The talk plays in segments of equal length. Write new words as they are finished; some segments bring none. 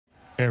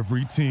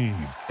Every team,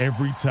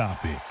 every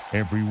topic,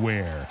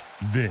 everywhere.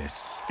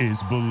 This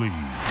is Believe.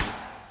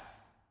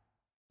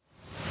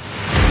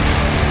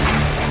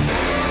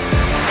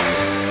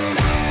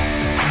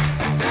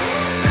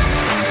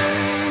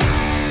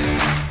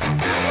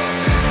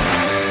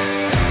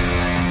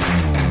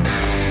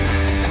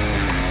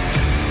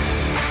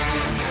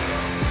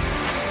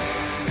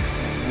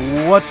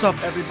 What's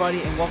up,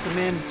 everybody, and welcome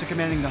in to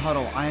Commanding the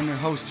Huddle. I am your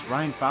host,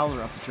 Ryan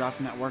Fowler of the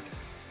Draft Network.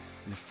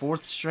 In the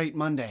fourth straight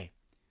Monday,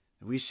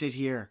 we sit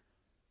here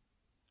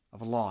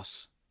of a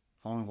loss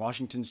following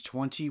Washington's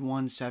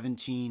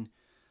 21-17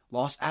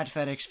 loss at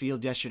FedEx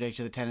Field yesterday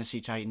to the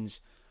Tennessee Titans.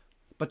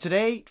 But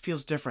today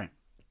feels different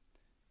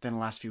than the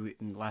last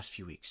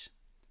few weeks.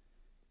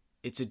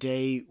 It's a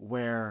day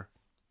where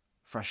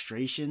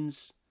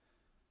frustrations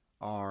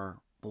are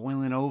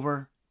boiling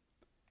over.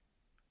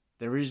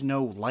 There is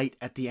no light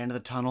at the end of the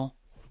tunnel,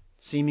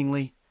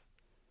 seemingly.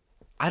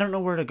 I don't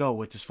know where to go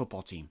with this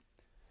football team.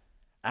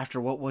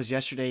 After what was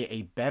yesterday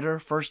a better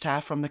first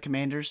half from the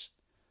Commanders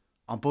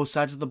on both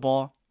sides of the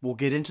ball, we'll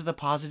get into the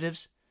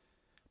positives,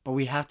 but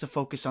we have to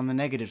focus on the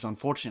negatives,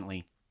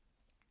 unfortunately,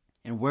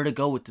 and where to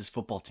go with this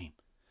football team.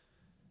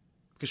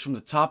 Because from the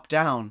top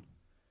down,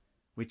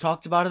 we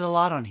talked about it a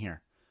lot on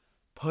here,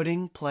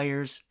 putting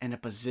players in a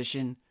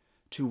position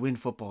to win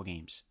football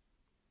games.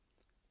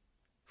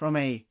 From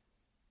a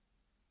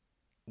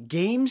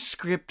game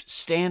script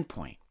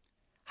standpoint,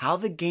 how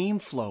the game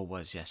flow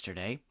was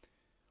yesterday,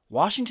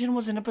 Washington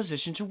was in a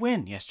position to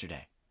win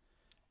yesterday.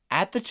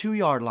 At the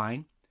 2-yard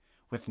line,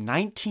 with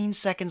 19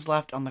 seconds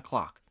left on the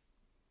clock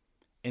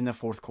in the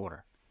fourth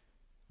quarter.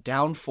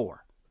 Down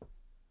 4.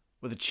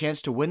 With a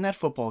chance to win that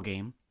football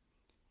game,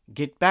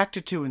 get back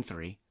to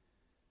 2-3,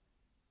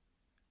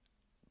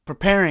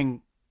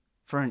 preparing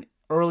for an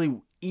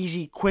early,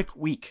 easy, quick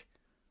week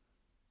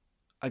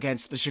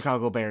against the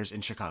Chicago Bears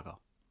in Chicago.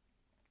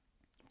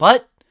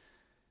 But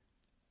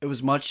it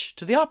was much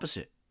to the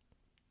opposite.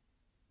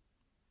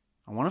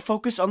 I want to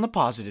focus on the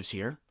positives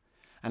here,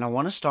 and I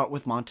want to start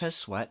with Montez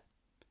Sweat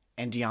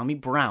and Dyami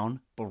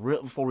Brown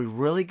before we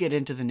really get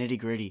into the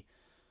nitty-gritty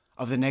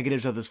of the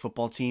negatives of this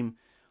football team.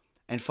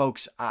 And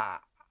folks, I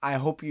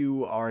hope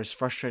you are as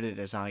frustrated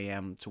as I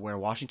am to where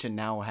Washington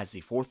now has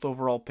the 4th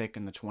overall pick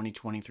in the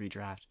 2023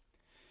 draft,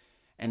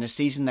 and a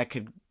season that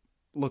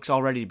looks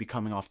already to be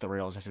coming off the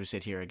rails as we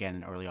sit here again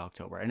in early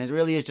October. And it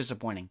really is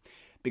disappointing,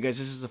 because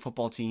this is a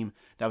football team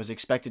that was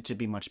expected to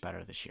be much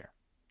better this year.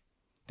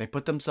 They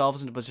put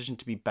themselves in a position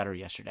to be better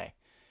yesterday,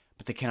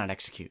 but they cannot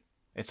execute.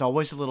 It's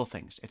always the little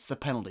things. It's the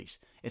penalties.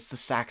 It's the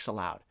sacks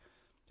allowed.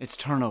 It's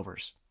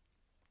turnovers.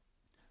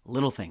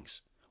 Little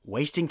things.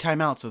 Wasting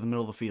timeouts in the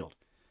middle of the field.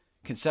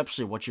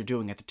 Conceptually, what you're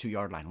doing at the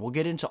 2-yard line. We'll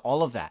get into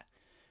all of that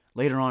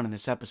later on in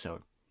this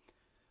episode.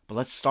 But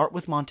let's start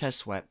with Montez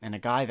Sweat, and a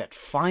guy that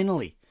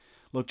finally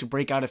looked to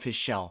break out of his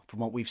shell from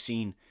what we've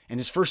seen in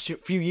his first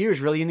few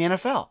years really in the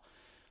NFL.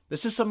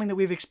 This is something that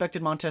we've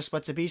expected Montez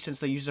Sweat to be since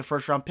they used a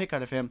first-round pick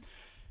out of him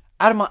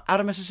out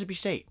of Mississippi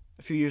State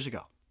a few years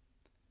ago.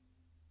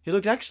 He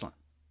looked excellent.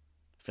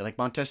 I feel like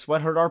Montez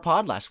Sweat heard our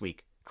pod last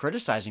week,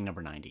 criticizing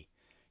number 90.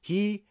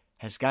 He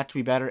has got to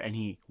be better, and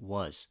he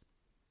was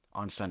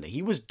on Sunday.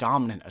 He was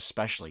dominant,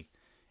 especially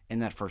in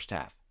that first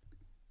half.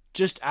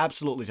 Just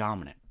absolutely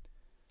dominant.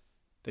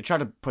 They tried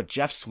to put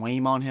Jeff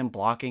Swaim on him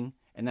blocking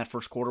in that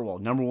first quarter. Well,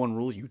 number one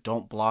rule, you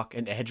don't block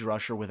an edge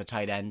rusher with a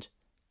tight end.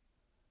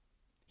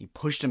 He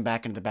pushed him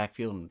back into the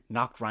backfield and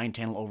knocked Ryan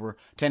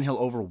Tannehill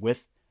over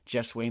with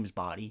Jeff Swaim's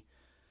body.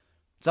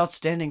 It's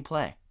outstanding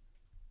play.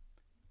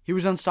 He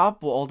was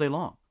unstoppable all day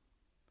long.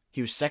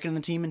 He was second in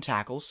the team in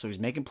tackles, so he's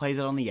making plays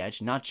out on the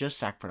edge, not just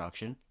sack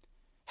production.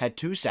 Had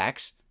 2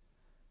 sacks.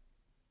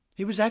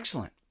 He was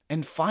excellent.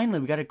 And finally,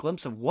 we got a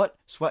glimpse of what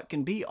Sweat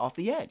can be off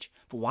the edge.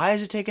 But why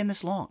has it taken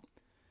this long?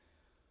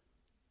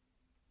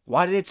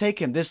 Why did it take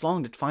him this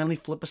long to finally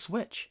flip a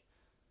switch?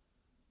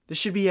 This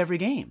should be every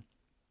game.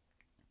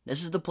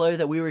 This is the player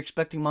that we were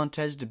expecting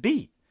Montez to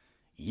be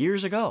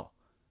years ago.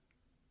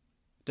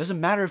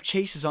 Doesn't matter if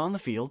Chase is on the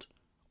field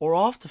or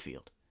off the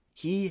field.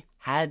 He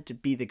had to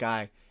be the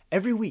guy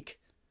every week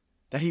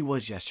that he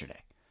was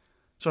yesterday.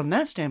 So from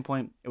that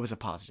standpoint, it was a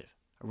positive.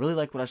 I really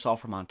like what I saw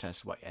from Montez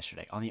Sweat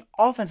yesterday. On the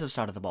offensive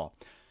side of the ball,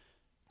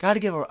 got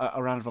to give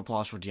a round of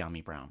applause for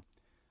Dyami Brown.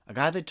 A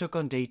guy that took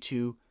on day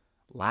 2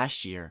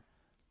 last year.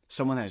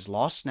 Someone that has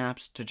lost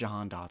snaps to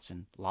Jahan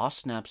Dotson. Lost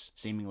snaps,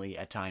 seemingly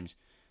at times,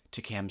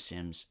 to Cam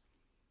Sims.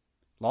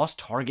 Lost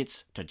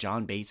targets to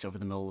John Bates over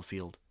the middle of the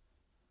field.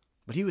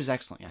 But he was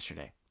excellent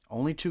yesterday.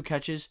 Only 2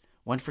 catches,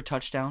 went for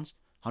touchdowns,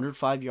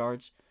 105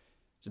 yards.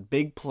 It's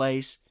big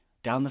plays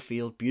down the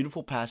field,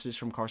 beautiful passes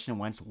from Carson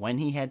Wentz when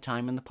he had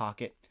time in the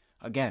pocket.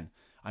 Again,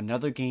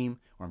 another game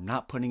where I'm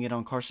not putting it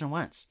on Carson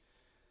Wentz.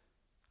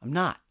 I'm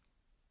not.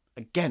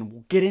 Again,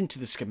 we'll get into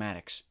the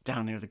schematics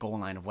down near the goal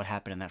line of what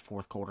happened in that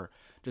fourth quarter.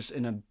 Just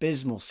an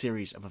abysmal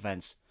series of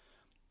events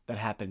that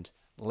happened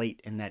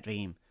late in that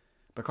game.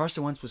 But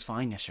Carson Wentz was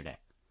fine yesterday.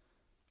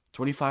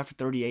 25 for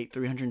 38,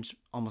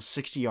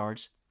 360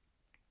 yards,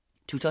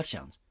 2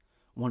 touchdowns,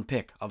 1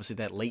 pick. Obviously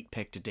that late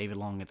pick to David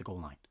Long at the goal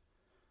line.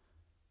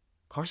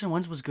 Carson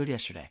Wentz was good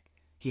yesterday.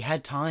 He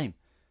had time,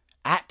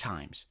 at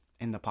times,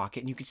 in the pocket,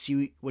 and you could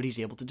see what he's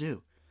able to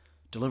do.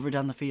 Deliver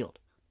down the field.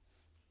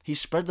 He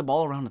spread the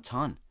ball around a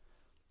ton.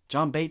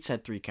 John Bates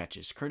had 3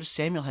 catches. Curtis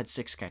Samuel had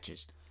 6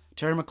 catches.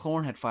 Terry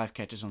McLaurin had 5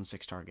 catches on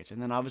 6 targets. And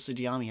then obviously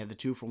Dyami had the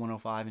 2 for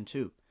 105 and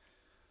 2.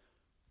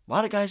 A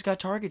lot of guys got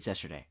targets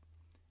yesterday.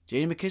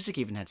 J.D. McKissick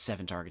even had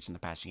 7 targets in the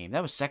passing game.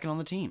 That was second on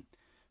the team.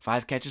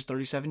 5 catches,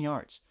 37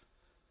 yards.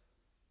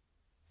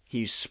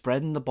 He's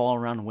spreading the ball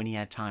around when he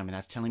had time, and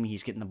that's telling me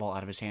he's getting the ball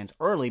out of his hands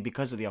early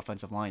because of the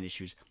offensive line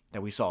issues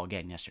that we saw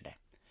again yesterday.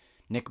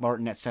 Nick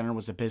Martin at center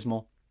was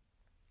abysmal.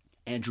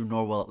 Andrew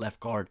Norwell at left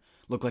guard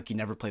looked like he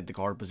never played the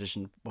guard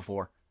position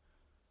before.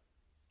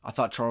 I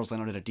thought Charles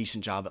Leno did a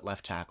decent job at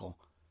left tackle.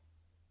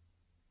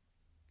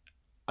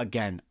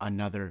 Again,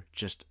 another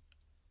just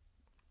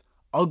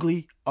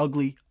ugly,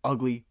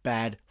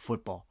 bad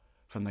football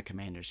from the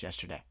Commanders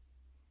yesterday.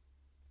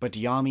 But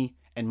Dyami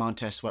and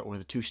Montez Sweat were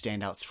the 2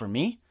 standouts for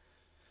me.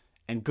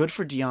 And good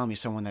for Dyami,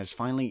 someone that has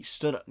finally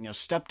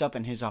stepped up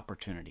in his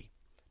opportunity.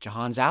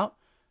 Jahan's out.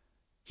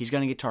 He's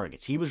going to get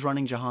targets. He was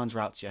running Jahan's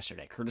routes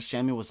yesterday. Curtis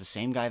Samuel was the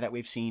same guy that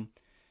we've seen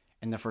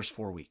in the first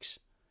 4 weeks.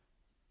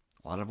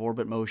 A lot of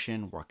orbit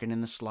motion, working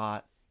in the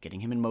slot, getting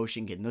him in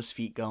motion, getting those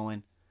feet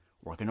going,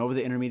 working over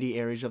the intermediate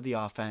areas of the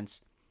offense.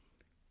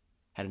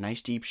 Had a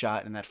nice deep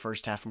shot in that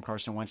first half from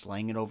Carson Wentz,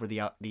 laying it over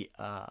the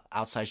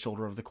outside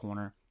shoulder of the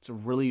corner. It's a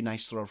really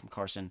nice throw from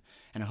Carson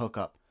and a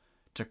hookup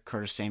to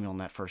Curtis Samuel in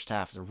that first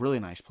half. It's a really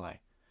nice play.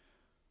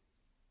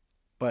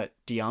 But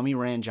Dyami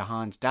ran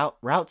Jahan's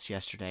routes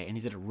yesterday, and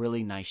he did a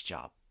really nice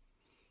job.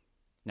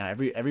 Now,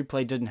 every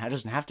play doesn't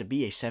have to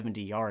be a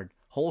 70-yard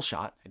hole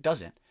shot. It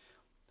doesn't.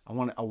 I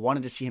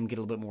wanted to see him get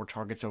a little bit more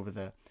targets over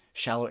the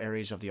shallow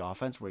areas of the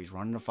offense where he's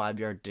running a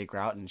 5-yard dig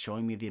route and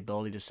showing me the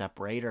ability to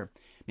separate or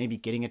maybe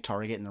getting a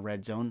target in the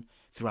red zone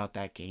throughout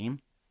that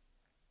game.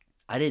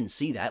 I didn't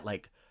see that,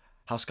 like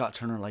how Scott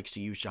Turner likes to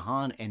use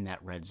Jahan in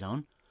that red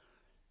zone.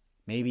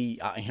 Maybe,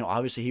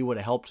 obviously he would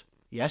have helped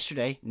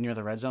yesterday near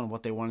the red zone,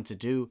 what they wanted to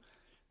do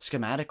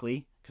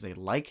schematically, because they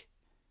like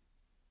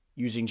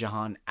using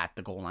Jahan at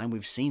the goal line.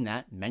 We've seen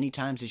that many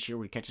times this year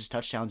where he catches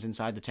touchdowns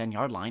inside the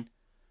 10-yard line.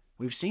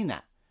 We've seen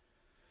that.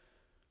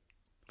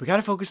 We got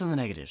to focus on the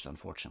negatives,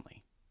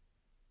 unfortunately.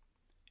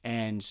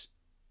 And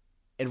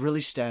it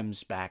really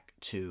stems back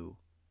to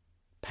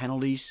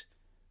penalties,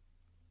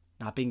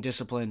 not being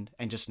disciplined,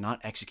 and just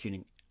not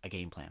executing a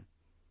game plan.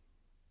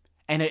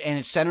 And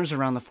it centers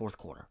around the fourth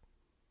quarter.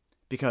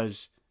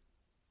 Because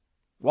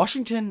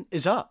Washington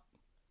is up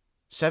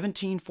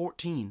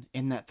 17-14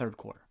 in that third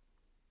quarter.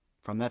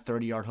 From that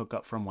 30-yard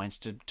hookup from Wentz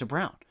to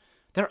Brown.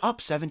 They're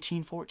up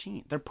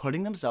 17-14. They're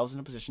putting themselves in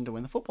a position to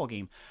win the football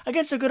game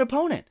against a good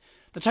opponent.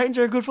 The Titans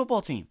are a good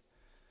football team.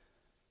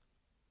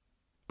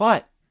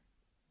 But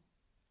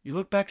you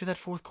look back to that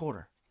fourth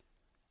quarter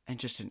and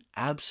just an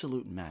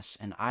absolute mess.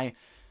 And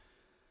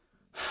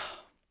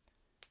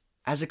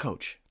as a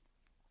coach,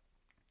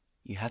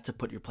 you have to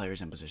put your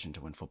players in position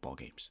to win football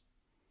games.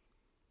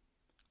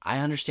 I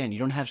understand you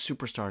don't have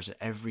superstars at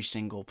every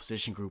single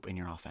position group in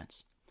your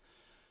offense.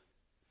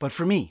 But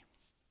for me,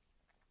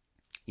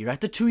 you're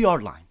at the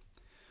 2-yard line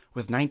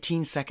with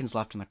 19 seconds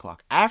left on the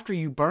clock. After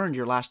you burned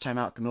your last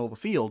timeout at the middle of the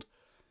field,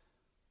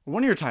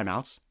 one of your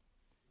timeouts,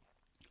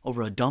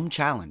 over a dumb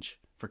challenge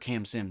for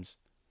Cam Sims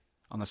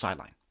on the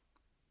sideline.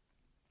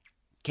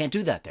 Can't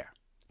do that there.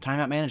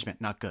 Timeout management,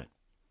 not good.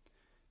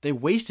 They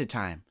wasted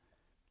time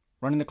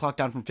running the clock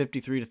down from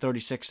 53 to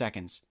 36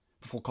 seconds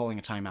before calling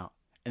a timeout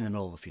in the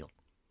middle of the field.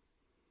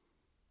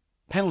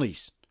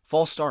 Penalties,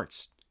 false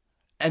starts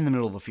in the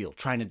middle of the field,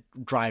 trying to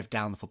drive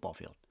down the football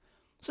field.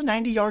 It's a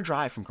 90-yard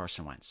drive from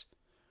Carson Wentz.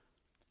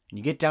 And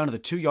you get down to the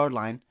 2-yard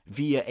line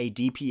via a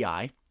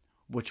DPI,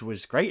 which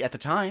was great at the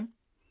time.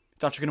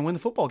 Thought you were going to win the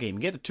football game.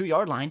 You get the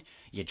 2-yard line.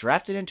 You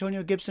drafted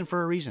Antonio Gibson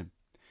for a reason.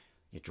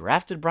 You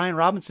drafted Brian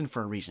Robinson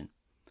for a reason.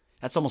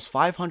 That's almost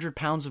 500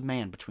 pounds of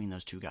man between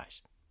those two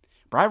guys.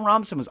 Brian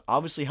Robinson was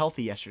obviously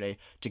healthy yesterday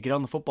to get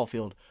on the football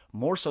field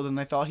more so than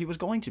they thought he was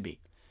going to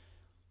be.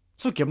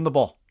 So give him the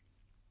ball.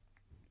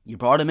 You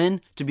brought him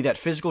in to be that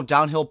physical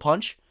downhill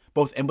punch,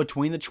 both in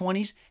between the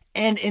 20s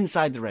and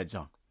inside the red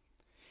zone.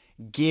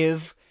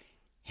 Give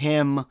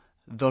him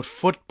the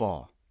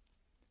football.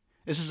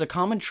 This is a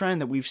common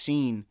trend that we've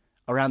seen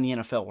around the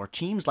NFL where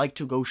teams like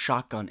to go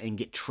shotgun and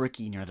get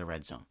tricky near the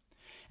red zone.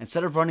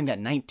 Instead of running that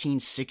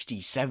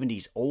 1960s,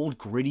 70s, old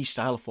gritty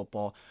style of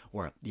football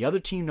where the other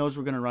team knows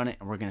we're going to run it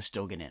and we're going to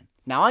still get in.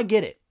 Now, I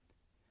get it.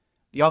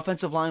 The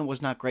offensive line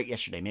was not great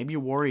yesterday. Maybe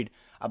you're worried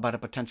about a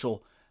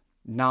potential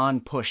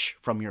non-push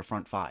from your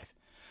front five.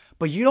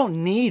 But you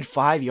don't need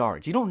 5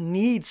 yards. You don't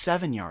need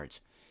 7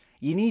 yards.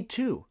 You need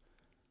 2.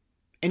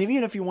 And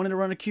even if you wanted to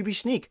run a QB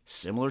sneak,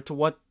 similar to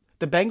what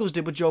the Bengals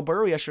did with Joe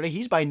Burrow yesterday,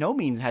 he's by no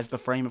means has the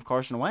frame of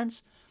Carson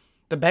Wentz.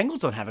 The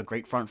Bengals don't have a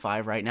great front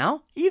five right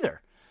now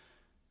either.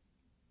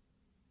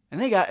 And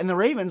the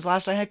Ravens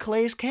last night had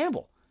Calais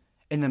Campbell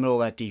in the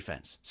middle of that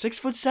defense.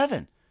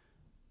 6'7",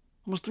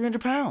 almost 300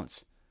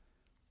 pounds.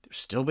 They'll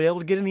still be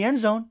able to get in the end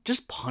zone.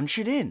 Just punch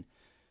it in.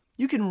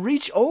 You can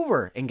reach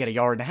over and get a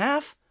yard and a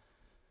half.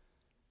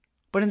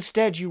 But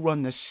instead, you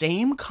run the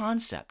same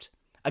concept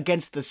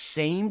against the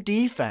same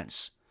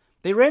defense.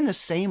 They ran the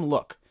same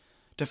look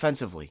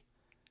defensively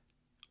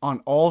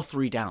on all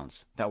 3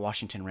 downs that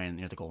Washington ran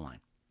near the goal line.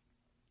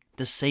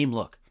 The same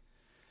look.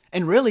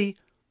 And really,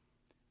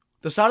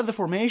 the side of the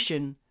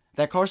formation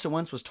that Carson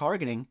Wentz was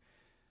targeting,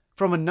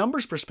 from a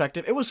numbers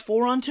perspective, it was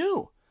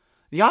 4-on-2.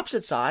 The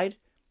opposite side,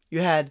 you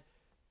had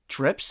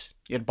trips,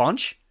 you had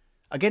bunch,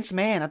 against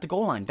man at the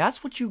goal line.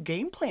 That's what you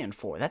game plan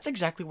for. That's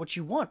exactly what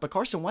you want. But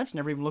Carson Wentz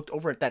never even looked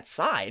over at that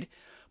side.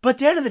 But at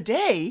the end of the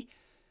day,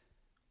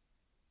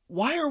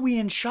 why are we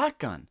in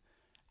shotgun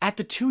at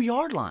the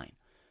 2-yard line?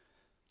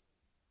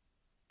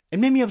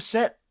 It made me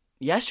upset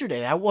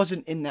yesterday. I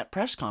wasn't in that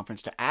press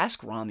conference to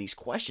ask Ron these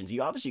questions.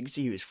 You could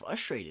see he was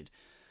frustrated.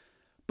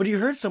 But you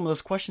heard some of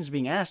those questions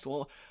being asked.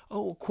 Well,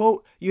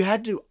 quote, you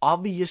had to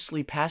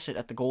obviously pass it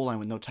at the goal line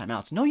with no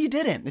timeouts. No, you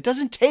didn't. It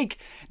doesn't take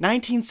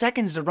 19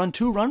 seconds to run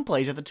 2 run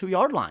plays at the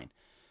 2-yard line.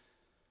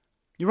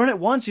 You run it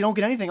once, you don't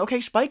get anything.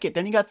 Okay, spike it.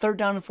 Then you got 3rd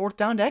down and 4th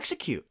down to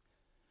execute.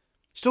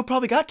 Still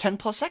probably got 10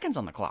 plus seconds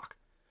on the clock.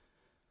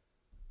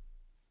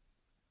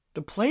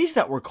 The plays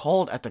that were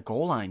called at the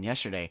goal line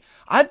yesterday,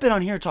 I've been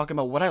on here talking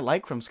about what I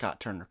like from Scott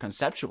Turner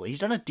conceptually. He's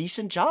done a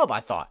decent job, I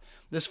thought,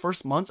 this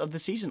first month of the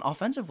season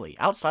offensively,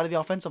 outside of the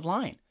offensive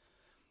line.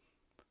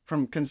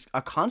 From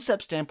a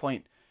concept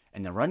standpoint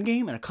in the run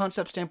game and a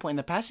concept standpoint in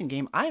the passing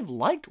game, I've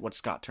liked what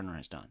Scott Turner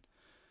has done.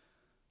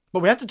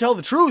 But we have to tell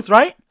the truth,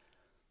 right?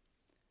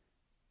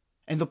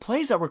 And the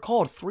plays that were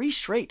called, 3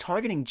 straight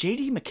targeting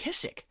J.D.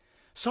 McKissic.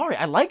 Sorry,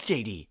 I like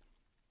J.D.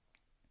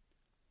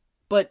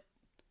 But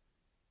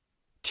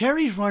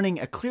Terry's running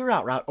a clear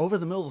out route over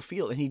the middle of the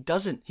field, and he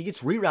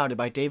gets rerouted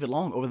by David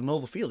Long over the middle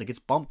of the field. He gets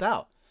bumped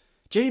out.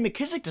 J.D.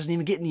 McKissic doesn't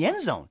even get in the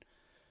end zone.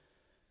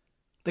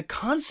 The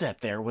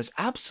concept there was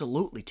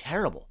absolutely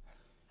terrible.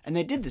 And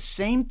they did the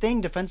same thing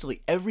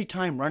defensively every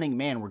time running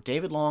man, where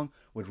David Long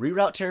would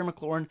reroute Terry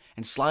McLaurin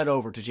and slide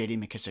over to J.D.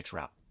 McKissic's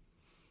route.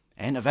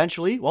 And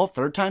eventually,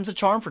 3rd time's a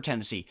charm for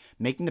Tennessee,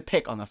 making the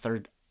pick on the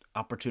 3rd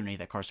opportunity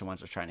that Carson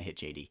Wentz was trying to hit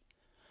J.D.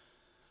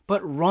 But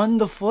run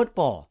the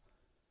football.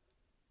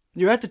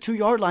 You're at the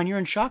 2-yard line, you're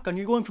in shotgun,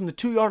 you're going from the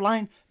 2-yard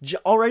line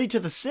already to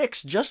the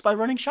 6 just by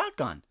running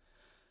shotgun.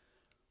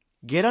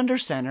 Get under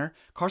center.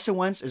 Carson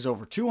Wentz is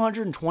over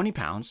 220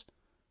 pounds,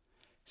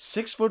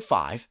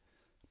 6'5",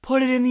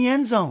 put it in the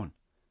end zone.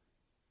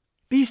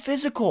 Be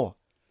physical.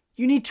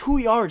 You need 2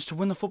 yards to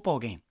win the football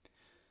game.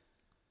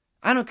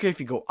 I don't care if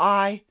you go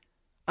I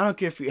don't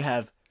care if you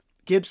have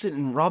Gibson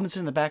and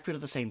Robinson in the backfield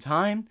at the same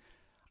time.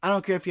 I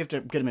don't care if you have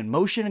to get him in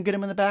motion and get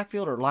him in the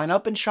backfield, or line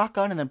up in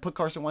shotgun and then put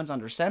Carson Wentz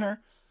under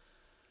center.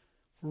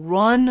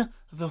 Run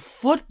the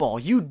football.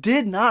 You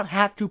did not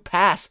have to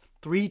pass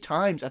 3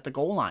 times at the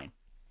goal line.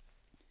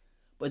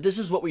 But this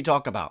is what we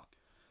talk about.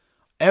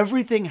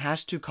 Everything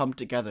has to come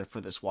together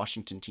for this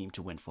Washington team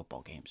to win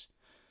football games.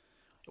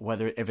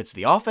 If it's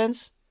the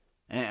offense,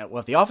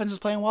 if the offense is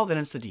playing well, then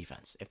it's the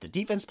defense. If the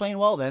defense is playing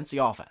well, then it's the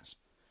offense.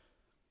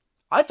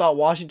 I thought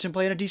Washington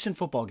played a decent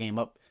football game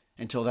up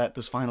until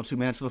those final 2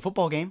 minutes of the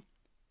football game.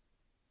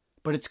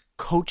 But it's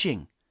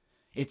coaching.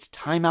 It's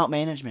timeout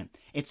management.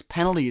 It's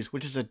penalties,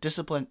 which is a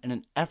discipline and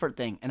an effort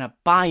thing and a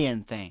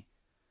buy-in thing.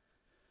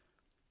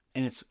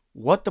 And it's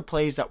what the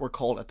plays that were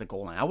called at the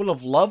goal line. I would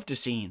have loved to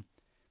seen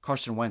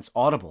Carson Wentz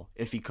audible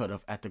if he could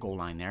have at the goal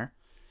line there.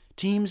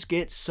 Teams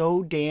get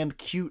so damn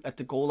cute at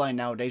the goal line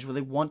nowadays where they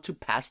want to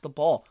pass the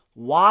ball.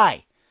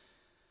 Why?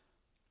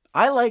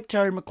 I like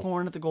Terry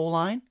McLaurin at the goal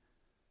line.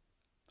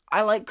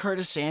 I like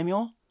Curtis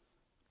Samuel.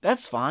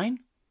 That's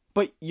fine.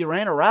 But you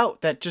ran a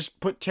route that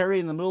just put Terry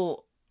in the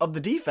middle of the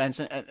defense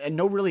and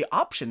no really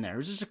option there. It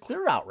was just a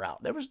clear out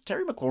route.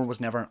 Terry McLaurin was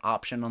never an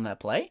option on that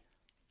play.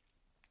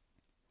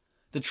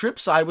 The trip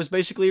side was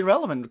basically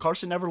irrelevant.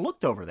 Carson never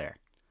looked over there.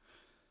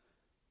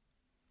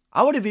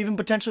 I would have even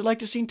potentially liked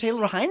to seen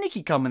Taylor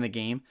Heineke come in the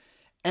game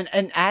and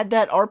add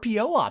that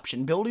RPO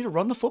option, ability to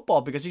run the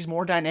football, because he's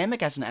more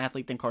dynamic as an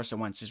athlete than Carson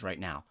Wentz is right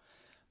now.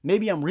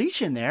 Maybe I'm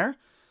reaching there,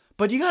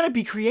 but you got to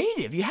be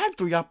creative. You had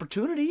 3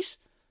 opportunities.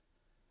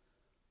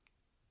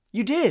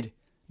 You did.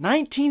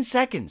 19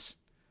 seconds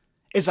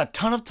is a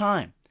ton of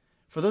time.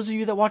 For those of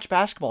you that watch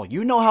basketball,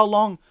 you know how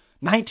long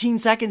 19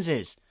 seconds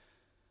is.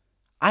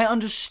 I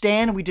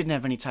understand we didn't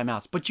have any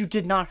timeouts, but you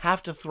did not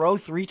have to throw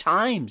 3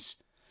 times.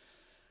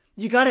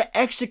 You got to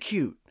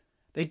execute.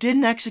 They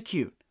didn't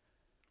execute.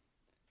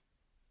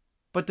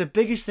 But the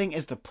biggest thing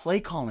is the play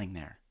calling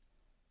there.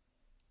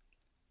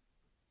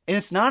 And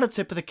it's not a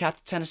tip of the cap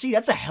to Tennessee.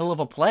 That's a hell of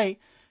a play.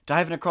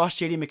 Diving across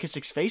J.D.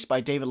 McKissic's face by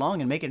David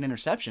Long and making an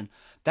interception.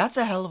 That's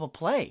a hell of a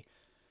play.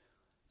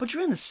 But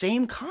you're in the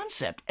same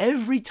concept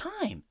every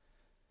time.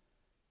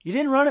 You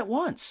didn't run it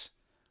once.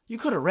 You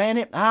could have ran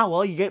it.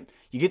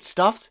 You get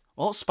stuffed.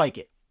 Well, spike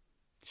it.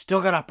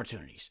 Still got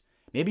opportunities.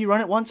 Maybe you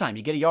run it one time.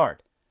 You get a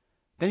yard.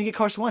 Then you get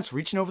Carson Wentz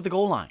reaching over the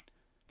goal line.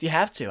 If you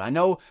have to. I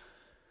know,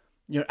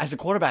 as a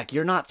quarterback,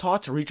 you're not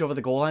taught to reach over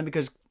the goal line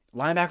because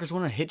linebackers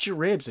want to hit your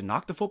ribs and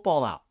knock the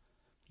football out.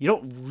 You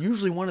don't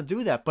usually want to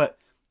do that, but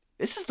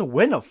This is to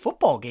win a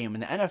football game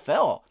in the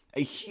NFL. A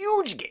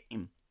huge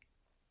game.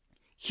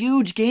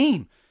 Huge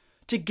game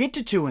to get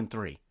to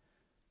 2-3.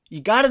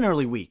 You got an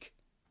early week.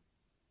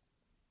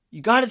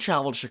 You got to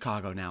travel to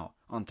Chicago now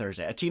on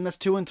Thursday. A team that's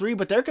 2-3,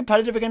 but they're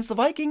competitive against the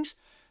Vikings.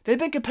 They've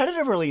been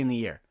competitive early in the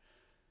year.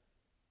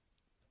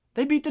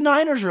 They beat the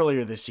Niners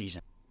earlier this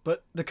season.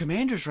 But the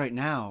Commanders right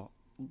now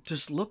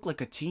just look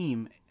like a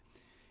team.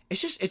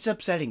 It's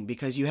upsetting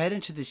because you head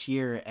into this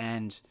year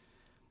and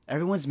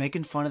everyone's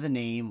making fun of the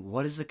name.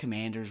 What is the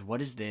Commanders? What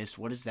is this?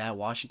 What is that?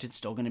 Washington's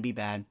still going to be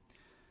bad.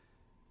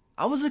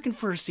 I was looking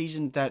for a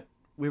season that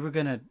we were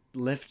going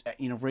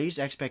to raise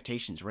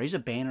expectations, raise a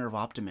banner of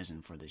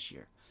optimism for this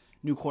year.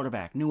 New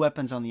quarterback, new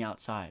weapons on the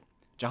outside.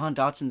 Jahan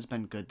Dotson's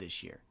been good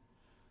this year.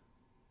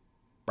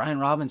 Brian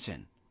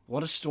Robinson,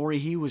 what a story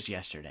he was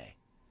yesterday.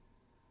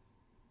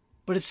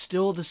 But it's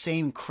still the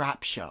same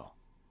crap show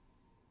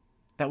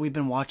that we've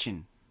been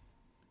watching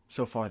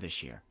so far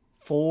this year.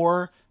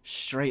 4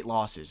 straight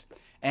losses.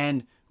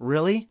 And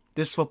really,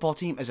 this football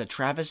team is a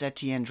Travis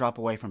Etienne drop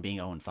away from being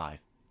 0-5.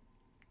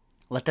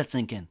 Let that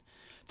sink in.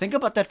 Think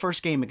about that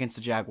first game against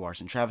the Jaguars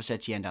and Travis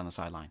Etienne down the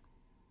sideline.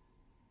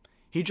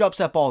 He drops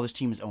that ball, this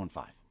team is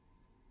 0-5.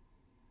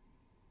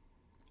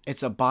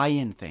 It's a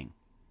buy-in thing.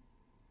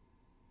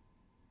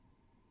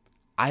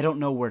 I don't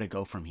know where to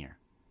go from here.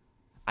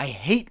 I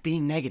hate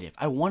being negative.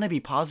 I want to be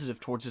positive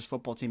towards this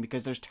football team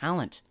because there's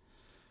talent.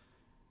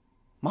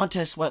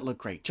 Montez Sweat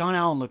looked great. John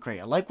Allen looked great.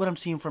 I like what I'm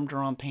seeing from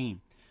Daron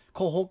Payne.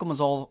 Cole Holcomb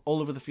was all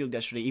over the field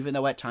yesterday, even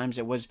though at times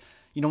it was,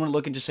 you don't want to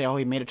look and just say, oh,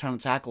 he made a ton of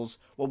tackles.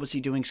 What was he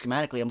doing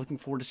schematically? I'm looking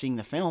forward to seeing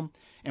the film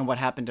and what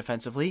happened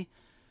defensively.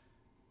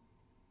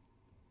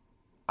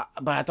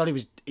 But I thought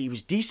he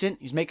was decent.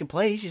 He's making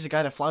plays. He's a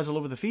guy that flies all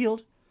over the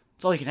field.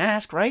 That's all you can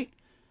ask, right?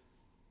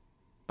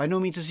 By no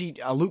means is he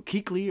a Luke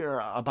Kuechly or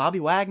a Bobby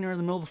Wagner in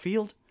the middle of the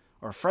field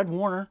or a Fred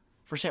Warner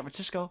for San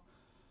Francisco.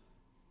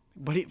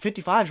 But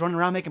 55 is running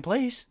around making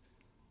plays.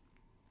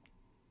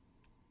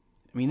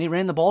 I mean, they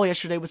ran the ball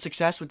yesterday with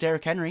success with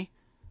Derrick Henry.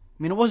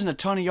 I mean, it wasn't a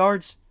ton of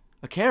yards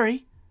a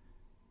carry.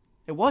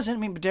 It wasn't. I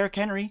mean, but Derrick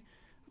Henry,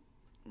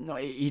 no,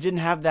 he didn't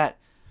have that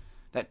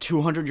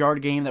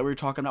 200-yard game that we were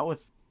talking about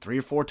with 3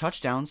 or 4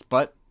 touchdowns.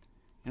 But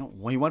he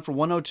went for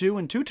 102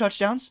 and 2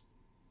 touchdowns.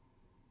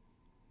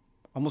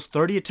 Almost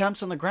 30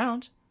 attempts on the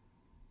ground.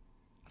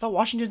 I thought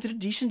Washington did a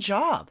decent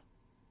job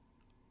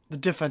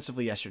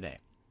defensively yesterday.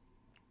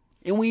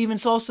 And we even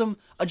saw some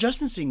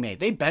adjustments being made.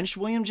 They benched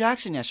William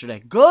Jackson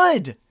yesterday.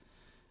 Good.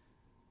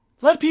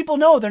 Let people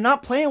know they're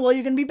not playing well,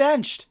 you're going to be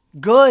benched.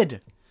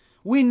 Good.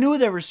 We knew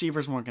their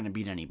receivers weren't going to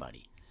beat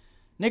anybody.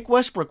 Nick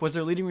Westbrook was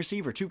their leading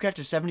receiver. 2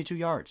 catches, 72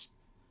 yards.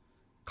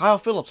 Kyle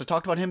Phillips, I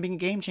talked about him being a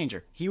game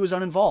changer. He was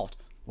uninvolved.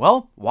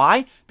 Well,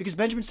 why? Because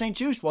Benjamin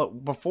St-Juste,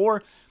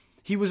 before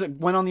he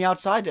went on the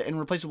outside and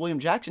replaced William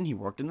Jackson, he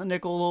worked in the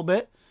nickel a little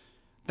bit,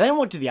 then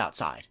went to the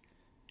outside.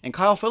 And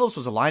Kyle Phillips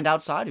was aligned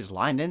outside. He was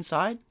lined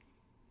inside.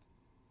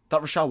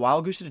 Thought Rashad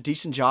Wildgoose did a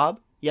decent job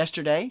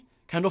yesterday.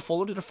 Kendall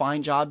Fuller did a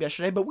fine job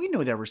yesterday, but we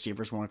knew their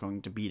receivers weren't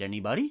going to beat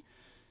anybody.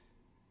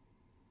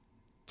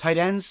 Tight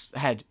ends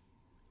had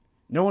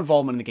no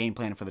involvement in the game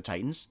plan for the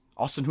Titans.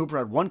 Austin Hooper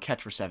had 1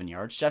 catch for 7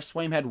 yards. Jeff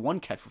Swaim had 1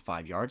 catch for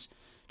 5 yards.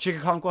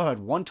 Chikakonkwo had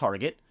 1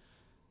 target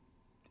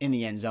in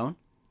the end zone.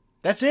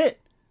 That's it.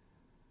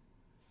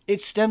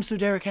 It stems through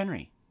Derrick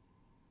Henry.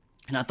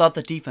 And I thought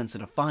the defense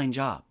did a fine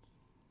job.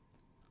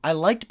 I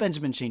liked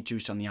Benjamin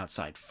St-Juste on the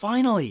outside.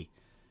 Finally.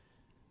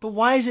 But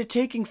why is it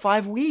taking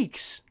 5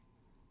 weeks?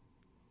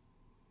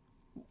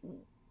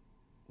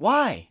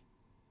 Why?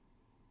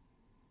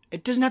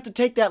 It doesn't have to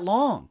take that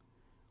long.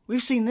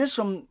 We've seen this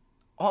from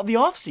the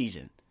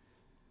offseason.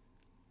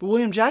 But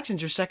William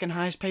Jackson's your second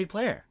highest paid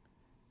player,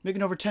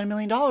 making over $10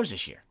 million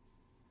this year.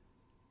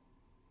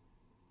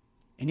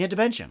 And you had to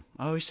bench him.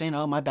 I was saying,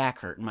 oh, my back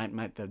hurt,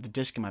 and the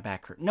disc in my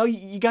back hurt. No,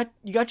 you got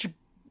your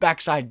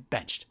backside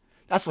benched.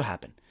 That's what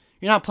happened.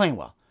 You're not playing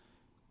well.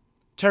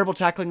 Terrible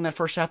tackling in that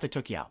first half, they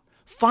took you out.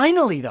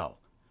 Finally, though,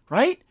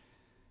 right?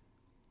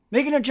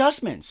 Making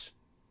adjustments.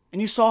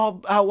 And you saw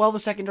how well the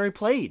secondary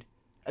played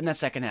in that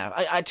second half.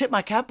 I tip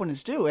my cap when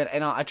it's due,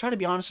 and I try to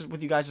be honest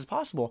with you guys as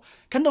possible.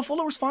 Kendall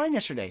Fuller was fine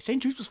yesterday.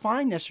 St-Juste was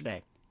fine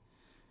yesterday.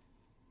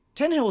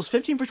 Tannehill was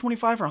 15 for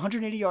 25 for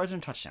 180 yards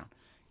and a touchdown.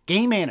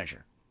 Game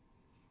manager.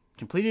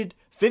 Completed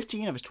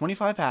 15 of his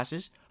 25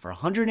 passes for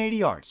 180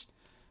 yards.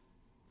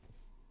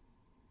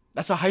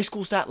 That's a high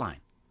school stat line.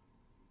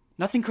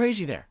 Nothing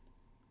crazy there.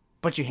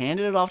 But you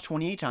handed it off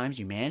 28 times.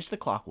 You managed the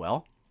clock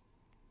well.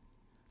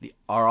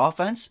 Our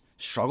offense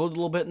struggled a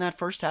little bit in that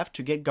first half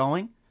to get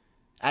going.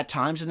 At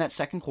times in that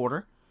second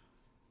quarter.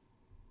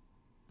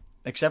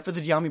 Except for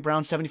the Dyami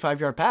Brown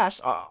 75-yard pass.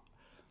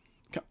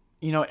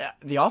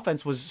 The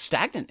offense was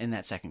stagnant in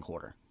that second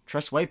quarter.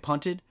 Tress Way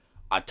punted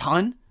a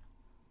ton.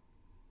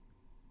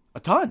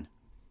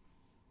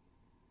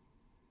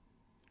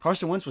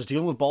 Carson Wentz was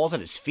dealing with balls at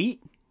his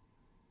feet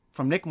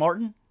from Nick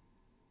Martin.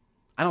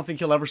 I don't think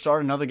he'll ever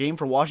start another game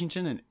for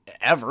Washington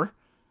ever.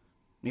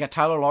 You got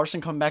Tyler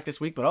Larson coming back this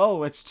week,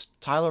 but it's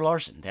Tyler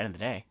Larson at the end of the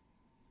day.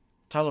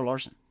 Tyler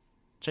Larson.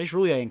 Chase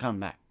Roullier ain't coming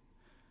back.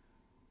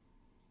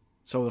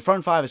 So the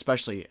front five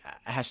especially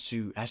has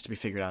to be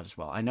figured out as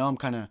well. I know I'm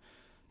kind of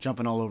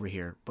jumping all over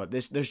here, but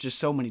there's just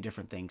so many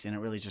different things, and it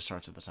really just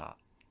starts at the top.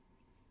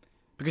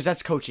 Because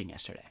that's coaching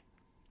yesterday.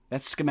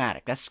 That's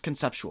schematic. That's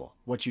conceptual,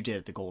 what you did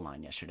at the goal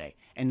line yesterday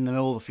and in the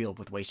middle of the field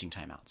with wasting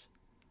timeouts.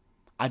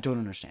 I don't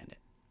understand it.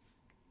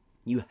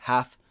 You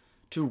have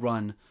to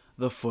run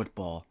the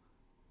football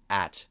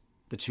at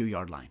the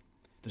 2-yard line.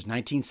 There's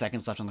 19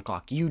 seconds left on the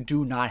clock. You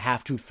do not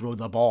have to throw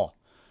the ball.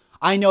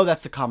 I know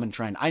that's the common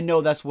trend. I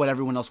know that's what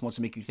everyone else wants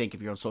to make you think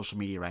if you're on social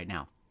media right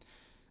now.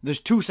 There's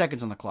 2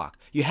 seconds on the clock.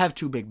 You have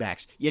 2 big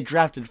backs. You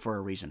drafted for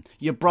a reason.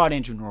 You brought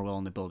Andrew Norwell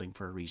in the building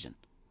for a reason.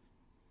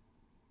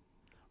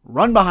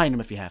 Run behind him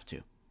if you have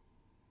to.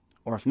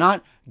 Or if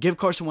not, give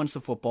Carson Wentz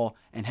the football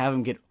and have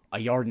him get a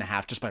yard and a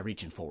half just by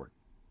reaching forward.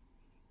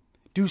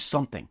 Do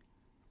something.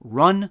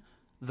 Run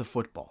the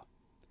football.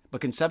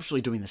 But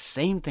conceptually doing the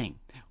same thing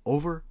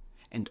over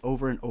and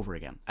over and over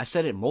again. I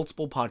said it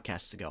multiple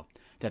podcasts ago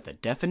that the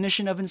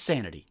definition of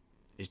insanity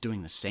is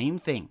doing the same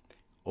thing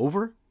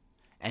over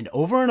and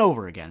over and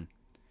over again,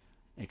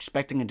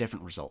 expecting a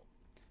different result.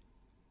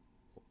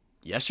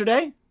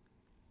 Yesterday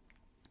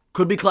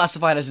could be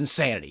classified as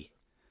insanity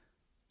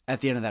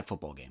at the end of that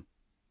football game.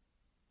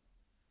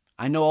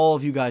 I know all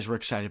of you guys were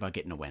excited about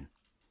getting a win.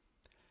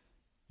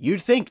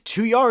 You'd think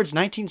 2 yards,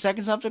 19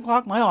 seconds after the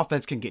clock, my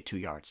offense can get 2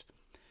 yards.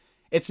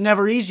 It's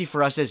never easy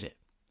for us, is it?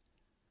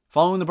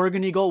 Following the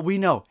Burgundy goal, we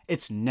know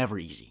it's never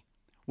easy.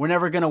 We're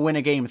never going to win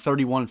a game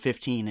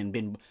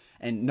 31-15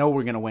 and know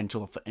we're going to win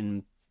until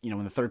when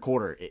the third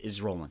quarter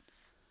is rolling.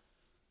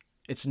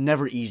 It's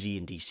never easy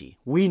in DC.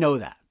 We know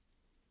that.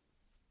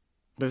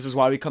 But this is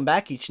why we come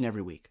back each and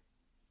every week.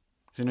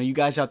 Because I know you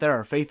guys out there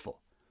are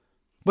faithful.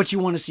 But you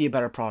want to see a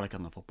better product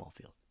on the football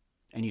field.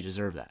 And you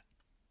deserve that.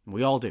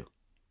 We all do.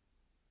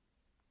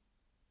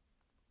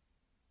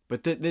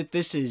 But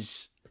this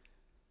is...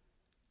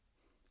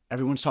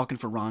 Everyone's talking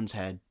for Ron's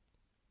head.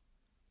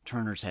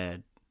 Turner's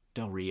head.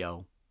 Del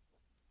Rio.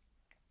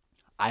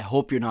 I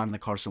hope you're not in the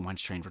Carson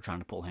Wentz train for trying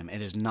to pull him.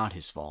 It is not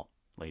his fault,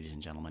 ladies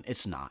and gentlemen.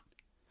 It's not.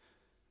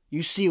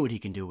 You see what he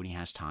can do when he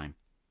has time.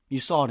 You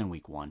saw it in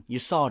week 1. You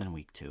saw it in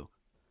week 2.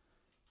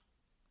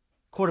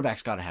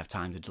 Quarterback's got to have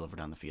time to deliver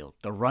down the field.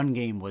 The run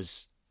game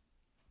was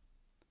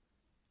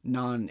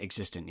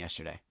non-existent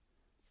yesterday.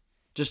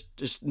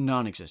 Just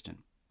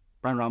non-existent.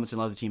 Brian Robinson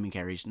led the team in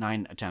carries.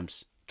 9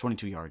 attempts,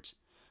 22 yards.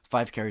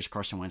 5 carries,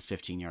 Carson Wentz,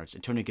 15 yards.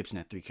 Antonio Gibson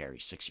had 3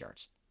 carries, 6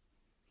 yards.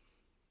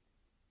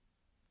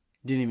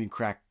 Didn't even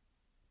crack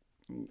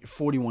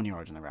 41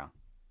 yards on the ground.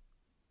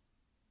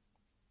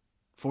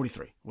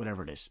 43,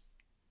 whatever it is.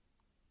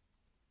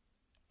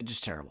 It's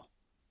just terrible.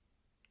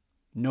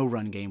 No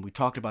run game. We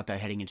talked about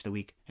that heading into the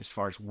week as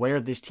far as where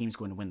this team's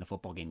going to win the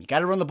football game. You got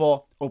to run the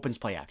ball, opens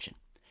play action.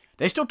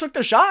 They still took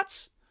their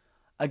shots.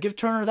 I give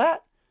Turner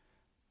that.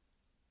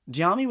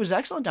 Dyami was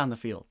excellent down the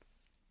field.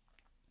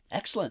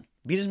 Excellent.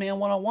 Beat his man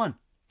one-on-one.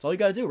 That's all you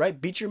got to do,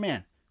 right? Beat your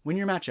man. Win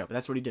your matchup.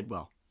 That's what he did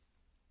well.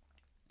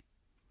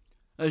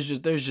 There's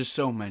just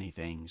so many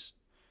things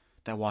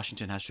that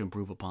Washington has to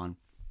improve upon.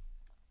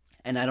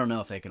 And I don't know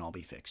if they can all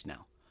be fixed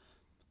now.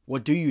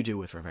 What do you do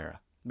with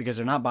Rivera? Because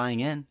they're not buying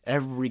in.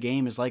 Every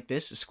game is like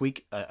this.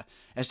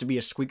 Has to be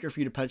a squeaker for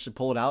you to potentially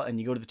pull it out and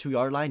you go to the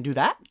 2-yard line. Do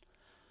that.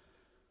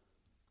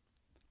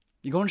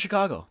 You go in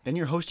Chicago. Then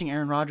you're hosting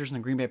Aaron Rodgers and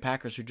the Green Bay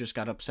Packers who just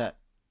got upset.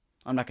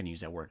 I'm not going to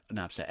use that word.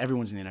 Not upset.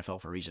 Everyone's in the NFL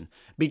for a reason.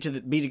 Against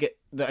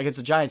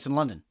the Giants in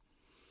London.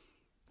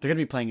 They're going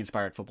to be playing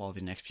inspired football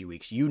the next few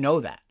weeks. You know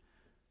that.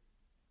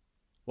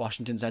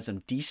 Washington's had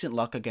some decent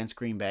luck against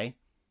Green Bay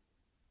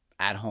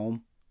at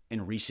home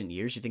in recent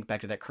years. You think back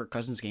to that Kirk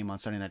Cousins game on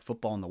Sunday Night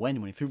Football in the win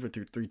when he threw for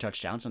 3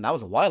 touchdowns, and that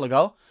was a while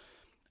ago.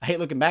 I hate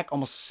looking back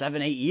almost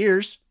 7-8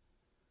 years,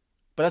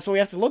 but that's what we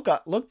have to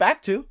look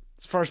back to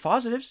as far as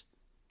positives.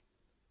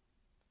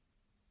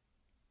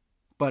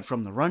 But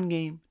from the run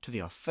game to the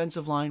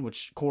offensive line,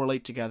 which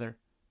correlate together,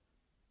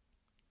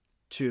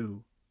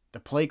 to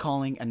the play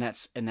calling and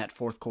that's in that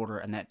fourth quarter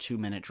and that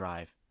 2-minute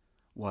drive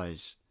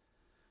was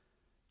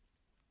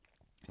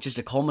just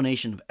a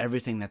culmination of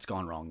everything that's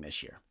gone wrong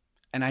this year.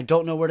 And I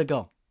don't know where to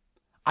go.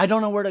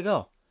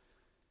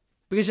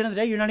 Because at the end of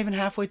the day, you're not even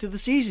halfway through the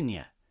season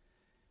yet.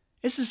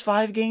 This is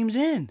 5 games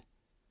in.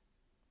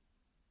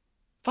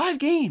 5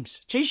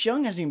 games. Chase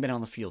Young hasn't even been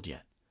on the field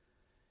yet.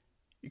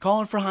 You're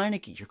calling for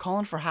Heineke. You're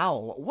calling for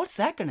Howell. What's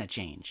that going to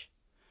change?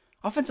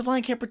 Offensive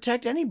line can't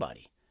protect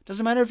anybody.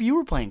 Doesn't matter if you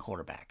were playing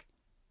quarterback.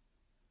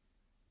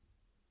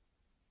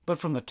 But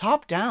from the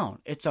top down,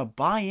 it's a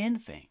buy-in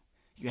thing.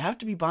 You have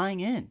to be buying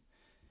in.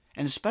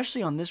 And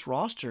especially on this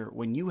roster,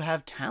 when you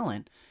have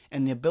talent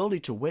and the ability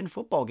to win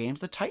football games,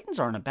 the Titans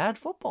aren't a bad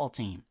football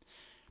team.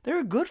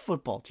 They're a good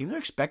football team. They're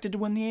expected to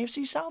win the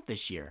AFC South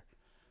this year.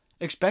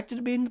 Expected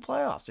to be in the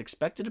playoffs.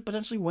 Expected to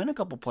potentially win a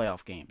couple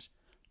playoff games.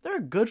 They're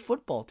a good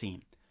football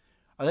team.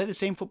 Are they the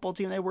same football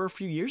team they were a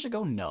few years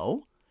ago?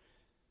 No.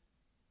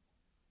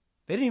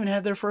 They didn't even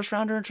have their first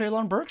rounder in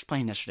Treylon Burks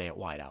playing yesterday at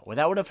wideout. Would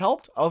that would have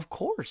helped? Of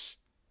course.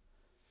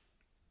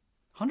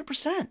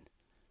 100%.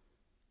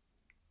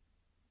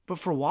 But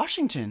for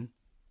Washington,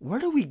 where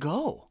do we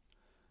go?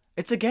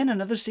 It's again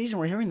another season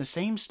we're hearing the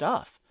same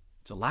stuff.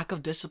 It's a lack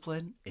of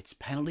discipline, it's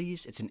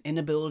penalties, it's an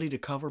inability to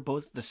cover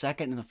both the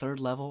second and the third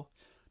level.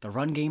 The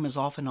run game is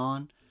off and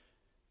on.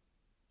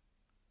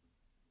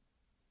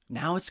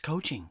 Now it's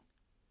coaching.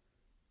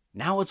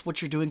 Now it's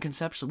what you're doing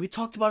conceptually. We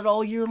talked about it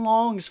all year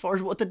long as far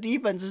as what the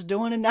defense is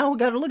doing, and now we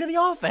got to look at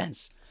the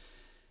offense.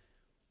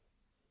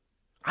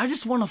 I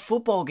just want a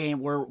football game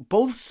where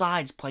both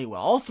sides play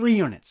well. All three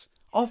units.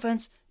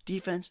 Offense,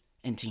 defense,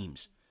 and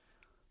teams.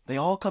 They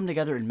all come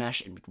together and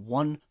mesh in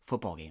one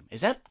football game.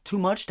 Is that too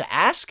much to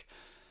ask?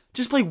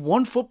 Just play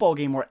one football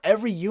game where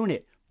every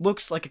unit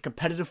looks like a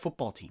competitive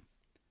football team.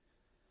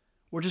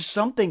 Where just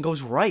something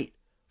goes right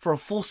for a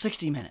full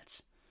 60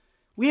 minutes.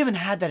 We haven't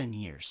had that in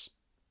years.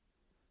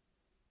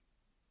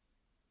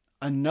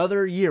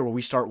 Another year where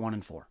we start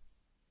 1-4.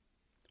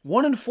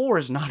 1-4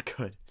 is not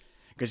good.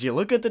 Because you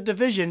look at the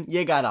division,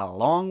 you got a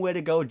long way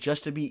to go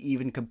just to be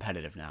even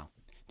competitive now.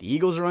 The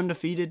Eagles are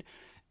undefeated.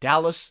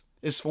 Dallas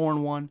is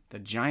 4-1. The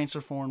Giants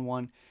are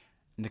 4-1.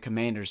 And the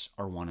Commanders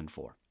are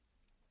 1-4.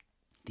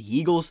 The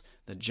Eagles,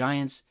 the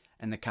Giants,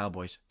 and the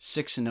Cowboys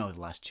 6-0 the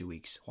last 2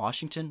 weeks.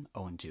 Washington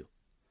 0-2.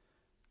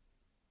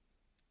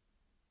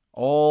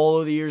 All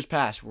of the years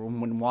past,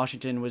 when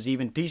Washington was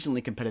even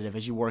decently competitive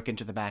as you work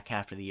into the back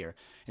half of the year,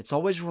 it's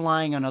always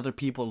relying on other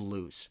people to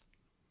lose.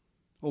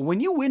 Well,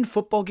 when you win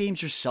football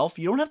games yourself,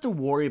 you don't have to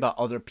worry about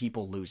other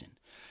people losing.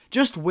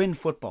 Just win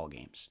football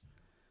games.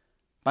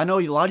 I know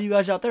a lot of you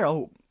guys out there,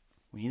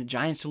 we need the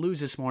Giants to lose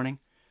this morning.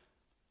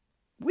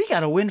 We got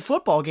to win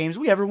football games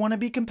we ever want to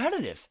be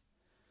competitive.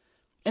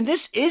 And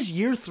this is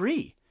year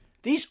 3.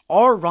 These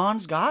are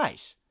Ron's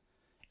guys.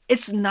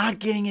 It's not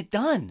getting it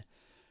done.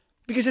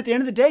 Because at the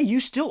end of the day, you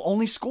still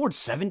only scored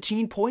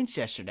 17 points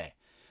yesterday.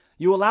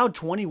 You allowed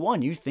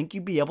 21. You think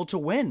you'd be able to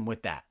win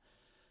with that.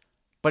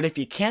 But if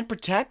you can't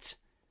protect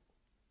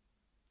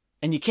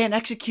and you can't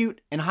execute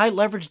in high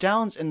leverage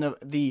downs in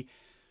the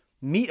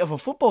meat of a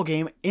football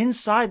game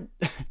inside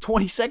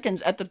 20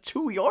 seconds at the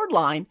 2-yard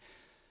line,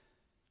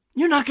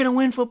 you're not going to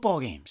win football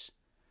games.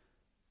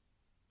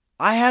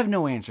 I have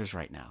no answers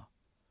right now.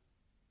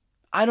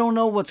 I don't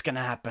know what's going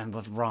to happen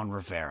with Ron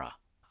Rivera.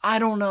 I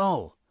don't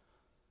know.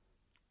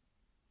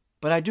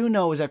 But I do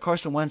know is that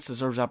Carson Wentz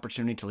deserves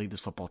opportunity to lead this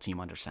football team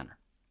under center.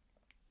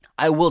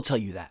 I will tell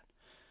you that.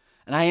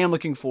 And I am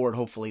looking forward,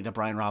 hopefully, to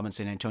Brian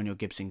Robinson and Antonio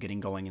Gibson getting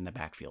going in the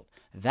backfield.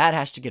 That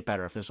has to get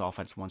better if this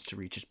offense wants to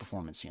reach its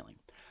performance ceiling.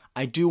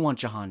 I do want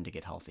Jahan to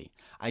get healthy.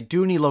 I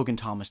do need Logan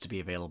Thomas to be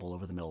available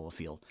over the middle of the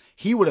field.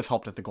 He would have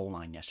helped at the goal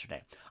line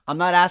yesterday. I'm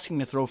not asking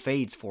to throw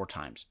fades 4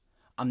 times.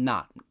 I'm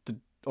not. The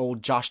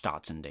old Josh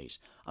Dotson days.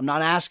 I'm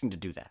not asking to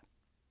do that.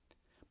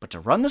 But to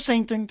run the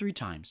same thing 3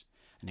 times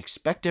and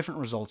expect different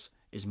results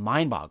is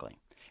mind-boggling.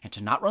 And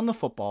to not run the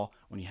football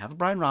when you have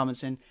Brian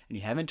Robinson and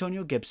you have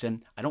Antonio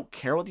Gibson, I don't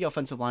care what the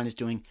offensive line is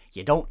doing,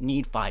 you don't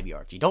need 5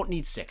 yards. You don't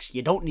need 6.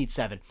 You don't need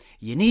 7.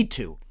 You need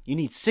 2. You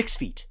need 6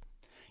 feet.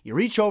 You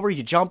reach over,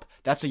 you jump,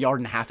 that's 1.5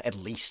 yards at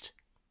least.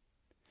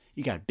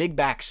 You got big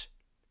backs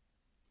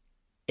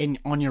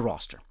on your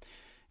roster.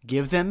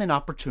 Give them an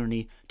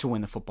opportunity to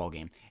win the football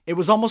game. It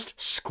was almost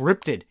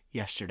scripted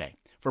yesterday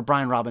for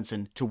Brian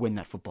Robinson to win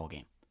that football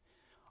game.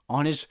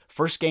 On his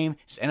first game,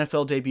 his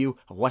NFL debut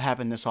of what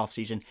happened this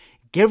offseason,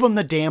 give him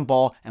the damn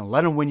ball and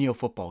let him win you a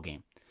football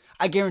game.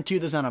 I guarantee you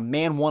there's not a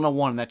man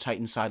one-on-one on that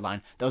Titans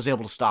sideline that was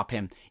able to stop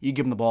him. You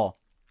give him the ball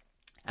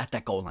at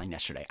that goal line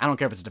yesterday. I don't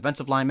care if it's a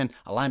defensive lineman,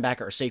 a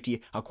linebacker, a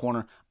safety, a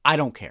corner. I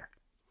don't care.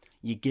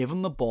 You give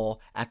him the ball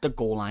at the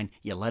goal line,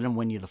 you let him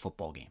win you the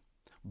football game.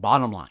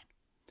 Bottom line,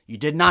 you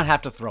did not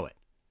have to throw it.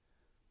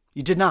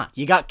 You did not.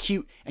 You got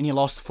cute and you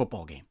lost the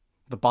football game.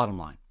 The bottom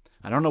line.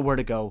 I don't know where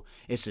to go.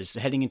 It's just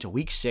heading into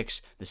week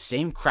 6, the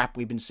same crap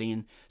we've been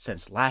seeing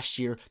since last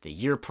year, the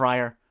year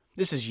prior.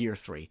 This is year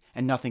 3,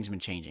 and nothing's been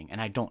changing, and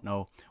I don't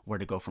know where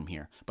to go from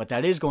here. But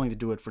that is going to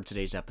do it for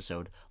today's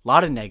episode. A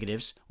lot of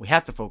negatives. We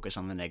have to focus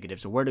on the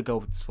negatives of where to go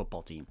with this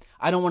football team.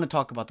 I don't want to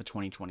talk about the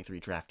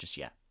 2023 draft just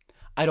yet.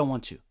 I don't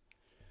want to.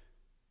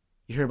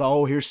 You hear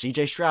about, here's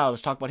CJ Stroud.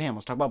 Let's talk about him.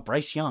 Let's talk about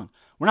Bryce Young.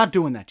 We're not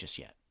doing that just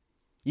yet.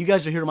 You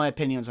guys will hear my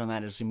opinions on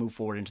that as we move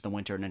forward into the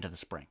winter and into the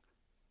spring.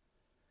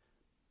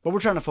 What we're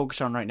trying to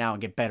focus on right now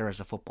and get better as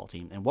a football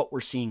team, and what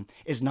we're seeing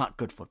is not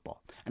good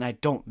football. And I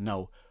don't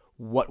know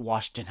what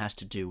Washington has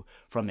to do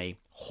from a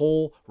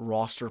whole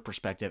roster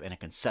perspective and a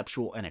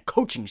conceptual and a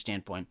coaching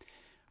standpoint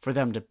for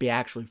them to be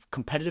actually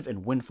competitive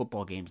and win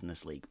football games in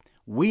this league.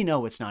 We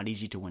know it's not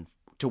easy to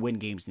win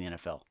games in the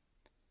NFL.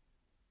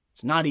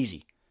 It's not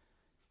easy.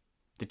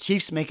 The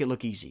Chiefs make it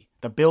look easy.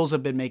 The Bills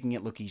have been making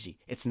it look easy.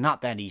 It's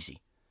not that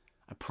easy.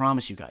 I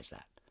promise you guys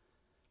that.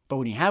 But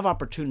when you have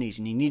opportunities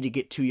and you need to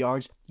get 2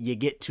 yards, you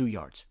get 2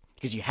 yards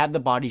because you have the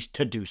bodies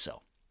to do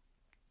so.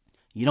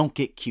 You don't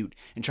get cute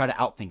and try to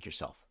outthink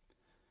yourself.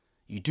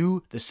 You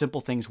do the simple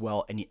things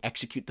well and you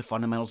execute the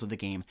fundamentals of the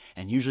game,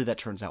 and usually that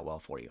turns out well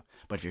for you.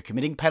 But if you're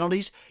committing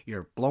penalties,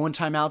 you're blowing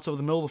timeouts over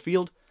the middle of the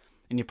field,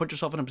 and you put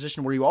yourself in a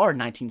position where you are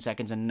 19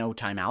 seconds and no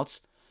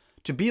timeouts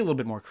to be a little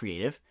bit more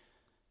creative,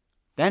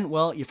 then,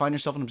 you find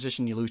yourself in a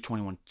position you lose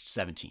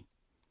 21-17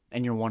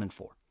 and you're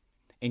 1-4.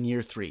 in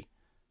year 3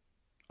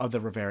 of the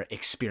Rivera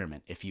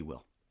experiment, if you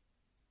will.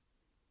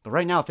 But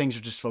right now, things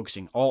are just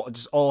focusing,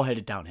 all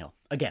headed downhill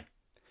again.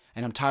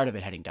 And I'm tired of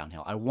it heading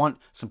downhill. I want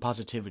some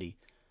positivity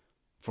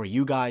for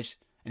you guys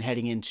and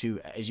heading into,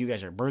 as you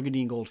guys are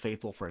burgundy and gold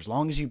faithful for as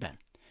long as you've been.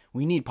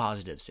 We need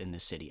positives in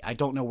this city. I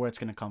don't know where it's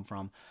going to come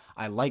from.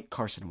 I like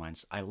Carson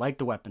Wentz. I like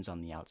the weapons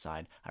on the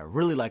outside. I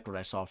really liked what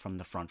I saw from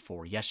the front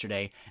four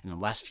yesterday and the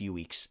last few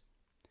weeks.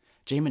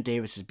 Jamin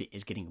Davis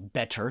is getting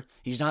better.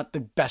 He's not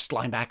the best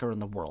linebacker in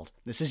the world.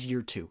 This is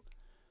year 2.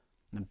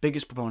 I'm the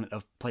biggest proponent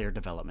of player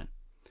development.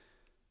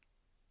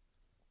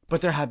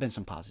 But there have been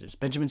some positives.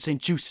 Benjamin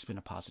St-Juste has been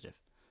a positive.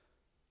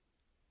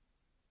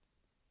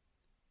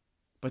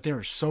 But there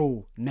are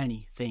so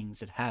many things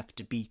that have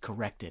to be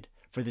corrected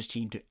for this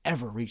team to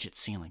ever reach its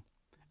ceiling.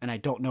 And I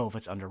don't know if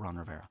it's under Ron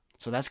Rivera.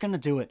 So that's going to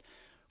do it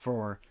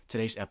for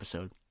today's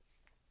episode.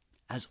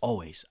 As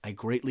always, I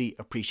greatly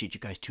appreciate you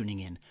guys tuning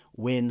in.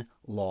 Win,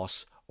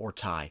 loss, or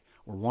tie.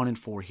 We're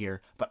 1-4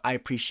 here, but I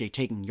appreciate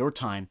taking your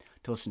time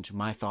to listen to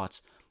my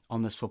thoughts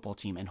on this football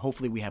team. And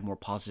hopefully we have more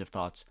positive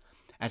thoughts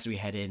as we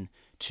head in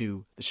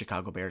to the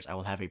Chicago Bears. I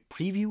will have a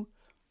preview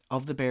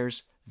of the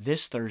Bears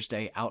this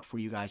Thursday out for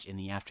you guys in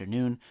the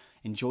afternoon.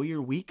 Enjoy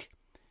your week.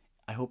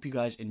 I hope you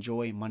guys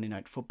enjoy Monday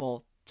Night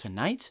Football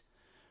tonight.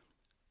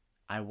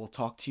 I will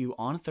talk to you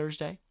on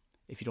Thursday.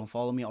 If you don't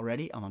follow me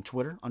already, I'm on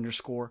Twitter,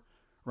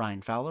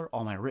 _Ryan Fowler.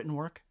 All my written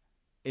work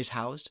is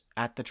housed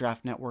at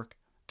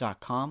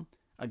thedraftnetwork.com.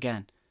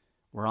 Again,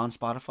 we're on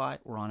Spotify.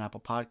 We're on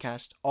Apple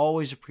Podcast.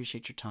 Always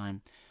appreciate your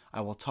time.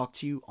 I will talk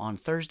to you on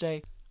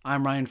Thursday.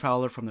 I'm Ryan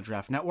Fowler from the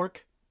Draft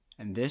Network,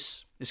 and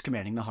this is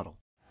Commanding the Huddle.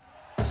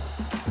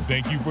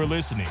 Thank you for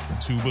listening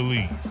to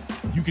Believe.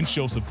 You can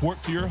show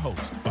support to your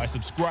host by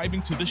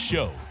subscribing to the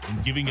show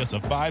and giving us a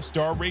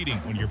 5-star rating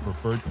on your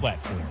preferred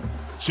platform.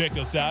 Check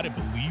us out at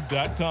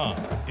Believe.com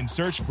and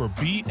search for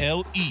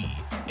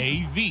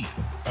BLEAV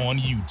on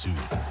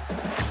YouTube.